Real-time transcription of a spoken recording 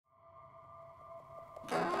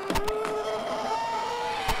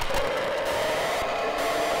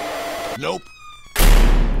Nope.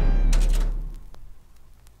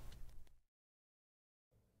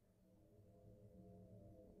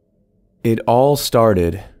 It all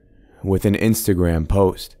started with an Instagram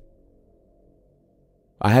post.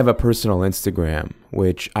 I have a personal Instagram,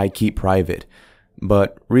 which I keep private,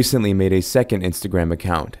 but recently made a second Instagram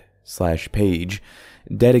account/page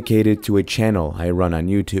dedicated to a channel I run on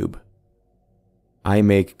YouTube. I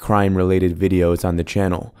make crime-related videos on the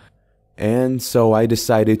channel, and so I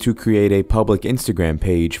decided to create a public Instagram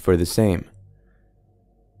page for the same.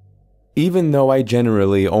 Even though I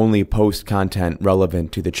generally only post content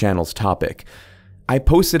relevant to the channel's topic, I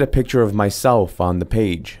posted a picture of myself on the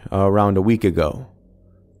page around a week ago.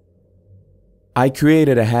 I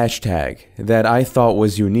created a hashtag that I thought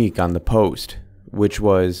was unique on the post, which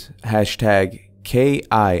was hashtag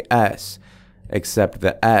KIS, except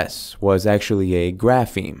the S was actually a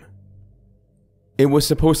grapheme. It was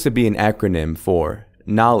supposed to be an acronym for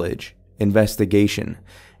knowledge, investigation,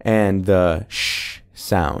 and the sh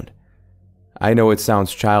sound. I know it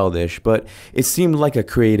sounds childish, but it seemed like a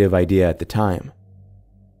creative idea at the time.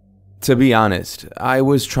 To be honest, I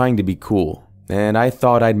was trying to be cool, and I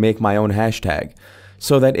thought I'd make my own hashtag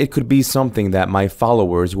so that it could be something that my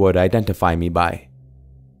followers would identify me by.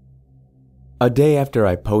 A day after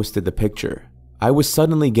I posted the picture, I was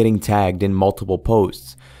suddenly getting tagged in multiple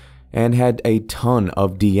posts and had a ton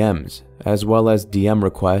of DMs, as well as DM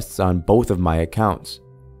requests on both of my accounts.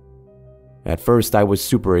 At first, I was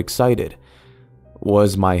super excited.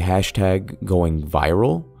 Was my hashtag going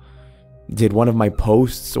viral? Did one of my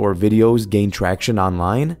posts or videos gain traction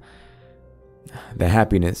online? The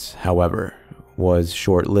happiness, however, was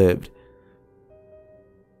short-lived.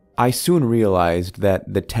 I soon realized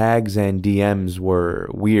that the tags and DMs were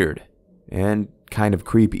weird and kind of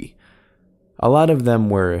creepy. A lot of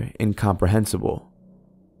them were incomprehensible.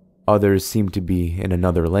 Others seemed to be in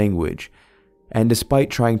another language, and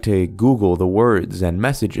despite trying to Google the words and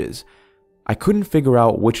messages, I couldn't figure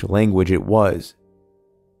out which language it was.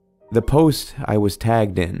 The post I was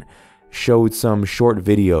tagged in showed some short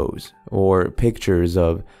videos or pictures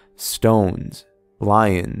of stones,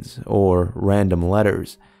 lions, or random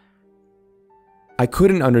letters. I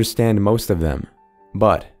couldn't understand most of them,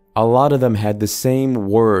 but a lot of them had the same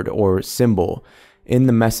word or symbol in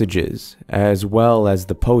the messages as well as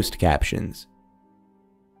the post captions.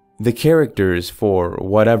 The characters, for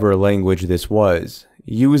whatever language this was,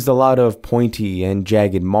 used a lot of pointy and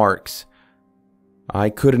jagged marks. I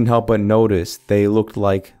couldn't help but notice they looked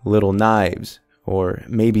like little knives, or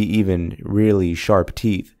maybe even really sharp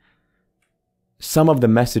teeth. Some of the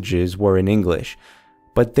messages were in English,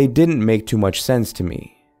 but they didn't make too much sense to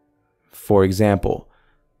me. For example,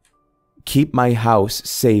 "Keep my house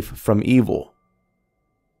safe from evil,"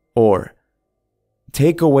 or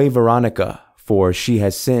 "Take away Veronica, for she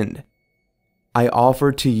has sinned. I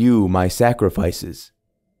offer to you my sacrifices."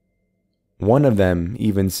 One of them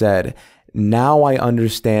even said, "Now I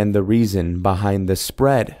understand the reason behind the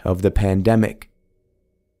spread of the pandemic."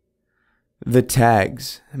 The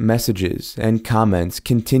tags, messages, and comments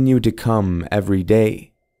continue to come every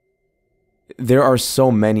day. There are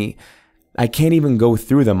so many, I can't even go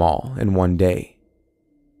through them all in one day.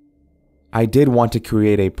 I did want to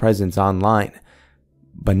create a presence online,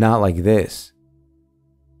 but not like this.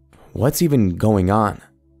 What's even going on?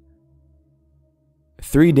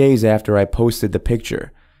 3 days after I posted the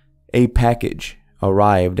picture, a package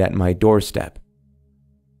arrived at my doorstep.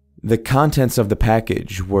 The contents of the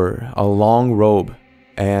package were a long robe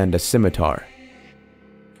and a scimitar.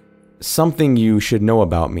 Something you should know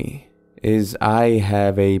about me is I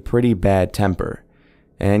have a pretty bad temper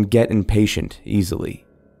and get impatient easily.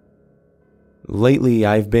 Lately,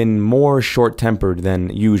 I've been more short-tempered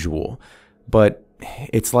than usual, but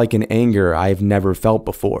it's like an anger I've never felt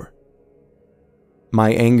before.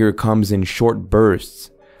 My anger comes in short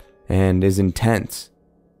bursts and is intense.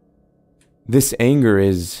 This anger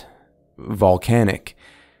is volcanic,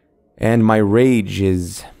 and my rage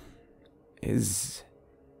is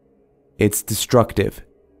destructive.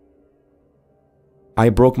 I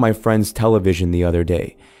broke my friend's television the other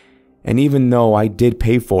day, and even though I did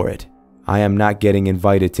pay for it, I am not getting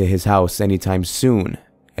invited to his house anytime soon,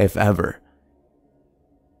 if ever.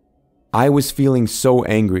 I was feeling so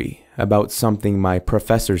angry about something my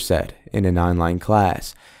professor said in an online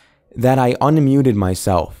class that I unmuted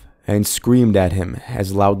myself and screamed at him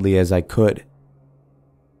as loudly as I could.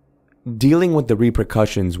 Dealing with the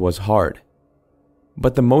repercussions was hard,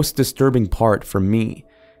 but the most disturbing part for me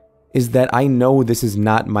is that I know this is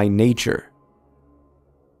not my nature.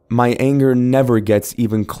 My anger never gets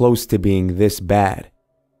even close to being this bad.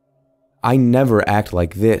 I never act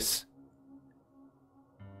like this.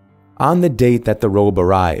 On the date that the robe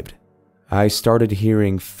arrived, I started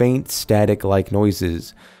hearing faint static-like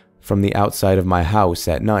noises from the outside of my house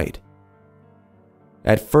at night.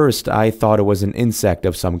 At first, I thought it was an insect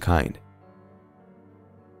of some kind.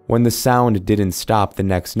 When the sound didn't stop the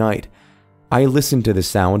next night, I listened to the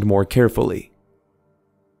sound more carefully.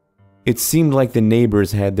 It seemed like the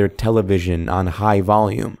neighbors had their television on high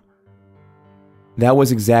volume. That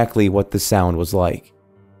was exactly what the sound was like.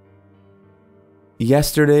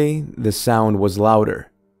 Yesterday, the sound was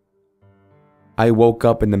louder. I woke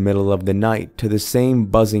up in the middle of the night to the same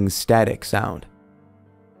buzzing static sound.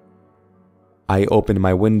 I opened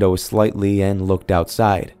my window slightly and looked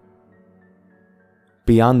outside.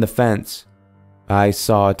 Beyond the fence, I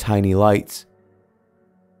saw tiny lights.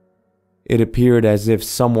 It appeared as if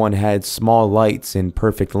someone had small lights in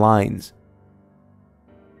perfect lines.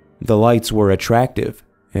 The lights were attractive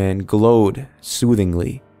and glowed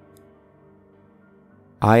soothingly.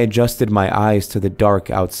 I adjusted my eyes to the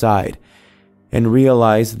dark outside and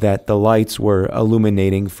realized that the lights were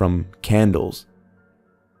illuminating from candles.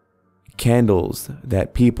 Candles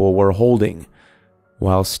that people were holding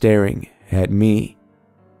while staring at me.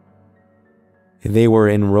 They were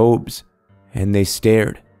in robes and they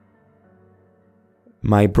stared.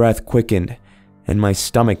 My breath quickened and my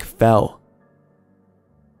stomach fell.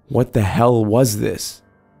 What the hell was this?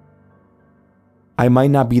 I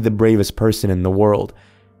might not be the bravest person in the world,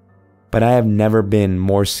 but I have never been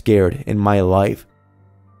more scared in my life.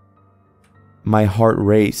 My heart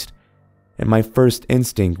raced, and my first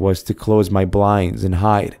instinct was to close my blinds and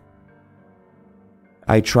hide.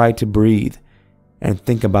 I tried to breathe and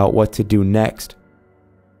think about what to do next.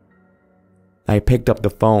 I picked up the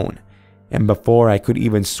phone, and before I could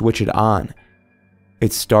even switch it on,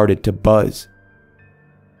 it started to buzz.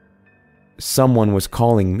 Someone was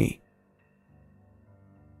calling me.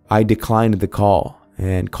 I declined the call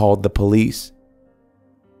and called the police.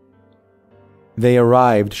 They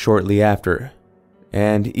arrived shortly after,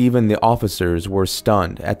 and even the officers were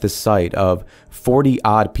stunned at the sight of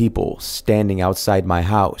 40-odd people standing outside my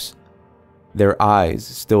house, their eyes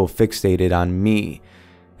still fixated on me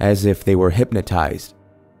as if they were hypnotized.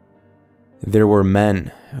 There were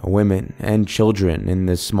men, women, and children in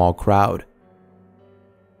this small crowd.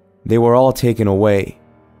 They were all taken away,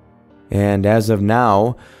 and as of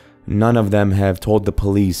now, none of them have told the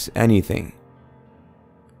police anything.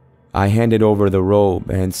 I handed over the robe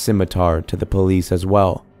and scimitar to the police as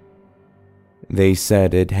well. They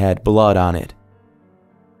said it had blood on it.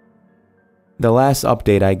 The last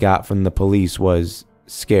update I got from the police was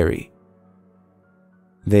scary.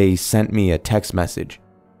 They sent me a text message.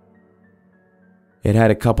 It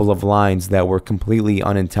had a couple of lines that were completely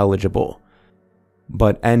unintelligible,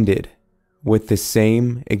 but ended with the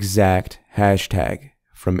same exact hashtag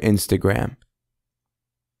from Instagram.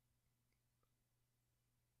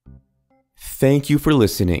 Thank you for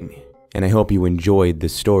listening, and I hope you enjoyed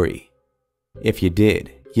this story. If you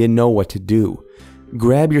did, you know what to do.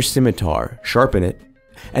 Grab your scimitar, sharpen it,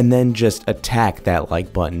 and then just attack that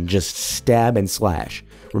like button. Just stab and slash.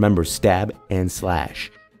 Remember, stab and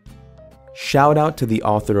slash. Shout out to the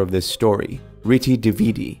author of this story, Riti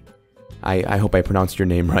Dwivedi. I hope I pronounced your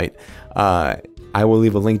name right. I will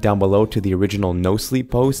leave a link down below to the original No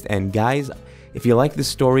Sleep post. And guys, if you like this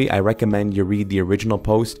story, I recommend you read the original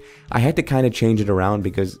post. I had to kind of change it around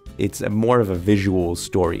because it's more of a visual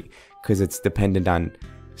story, because it's dependent on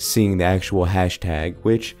seeing the actual hashtag,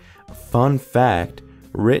 which, fun fact,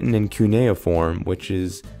 written in cuneiform, which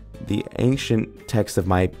is the ancient text of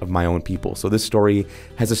my own people. So this story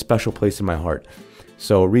has a special place in my heart.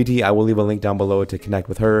 So Riti, I will leave a link down below to connect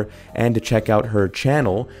with her and to check out her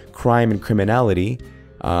channel, Crime and Criminality.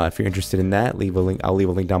 If you're interested in that, I'll leave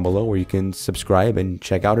a link down below where you can subscribe and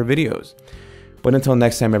check out her videos. But until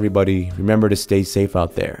next time, everybody, remember to stay safe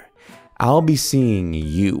out there. I'll be seeing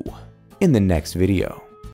you in the next video.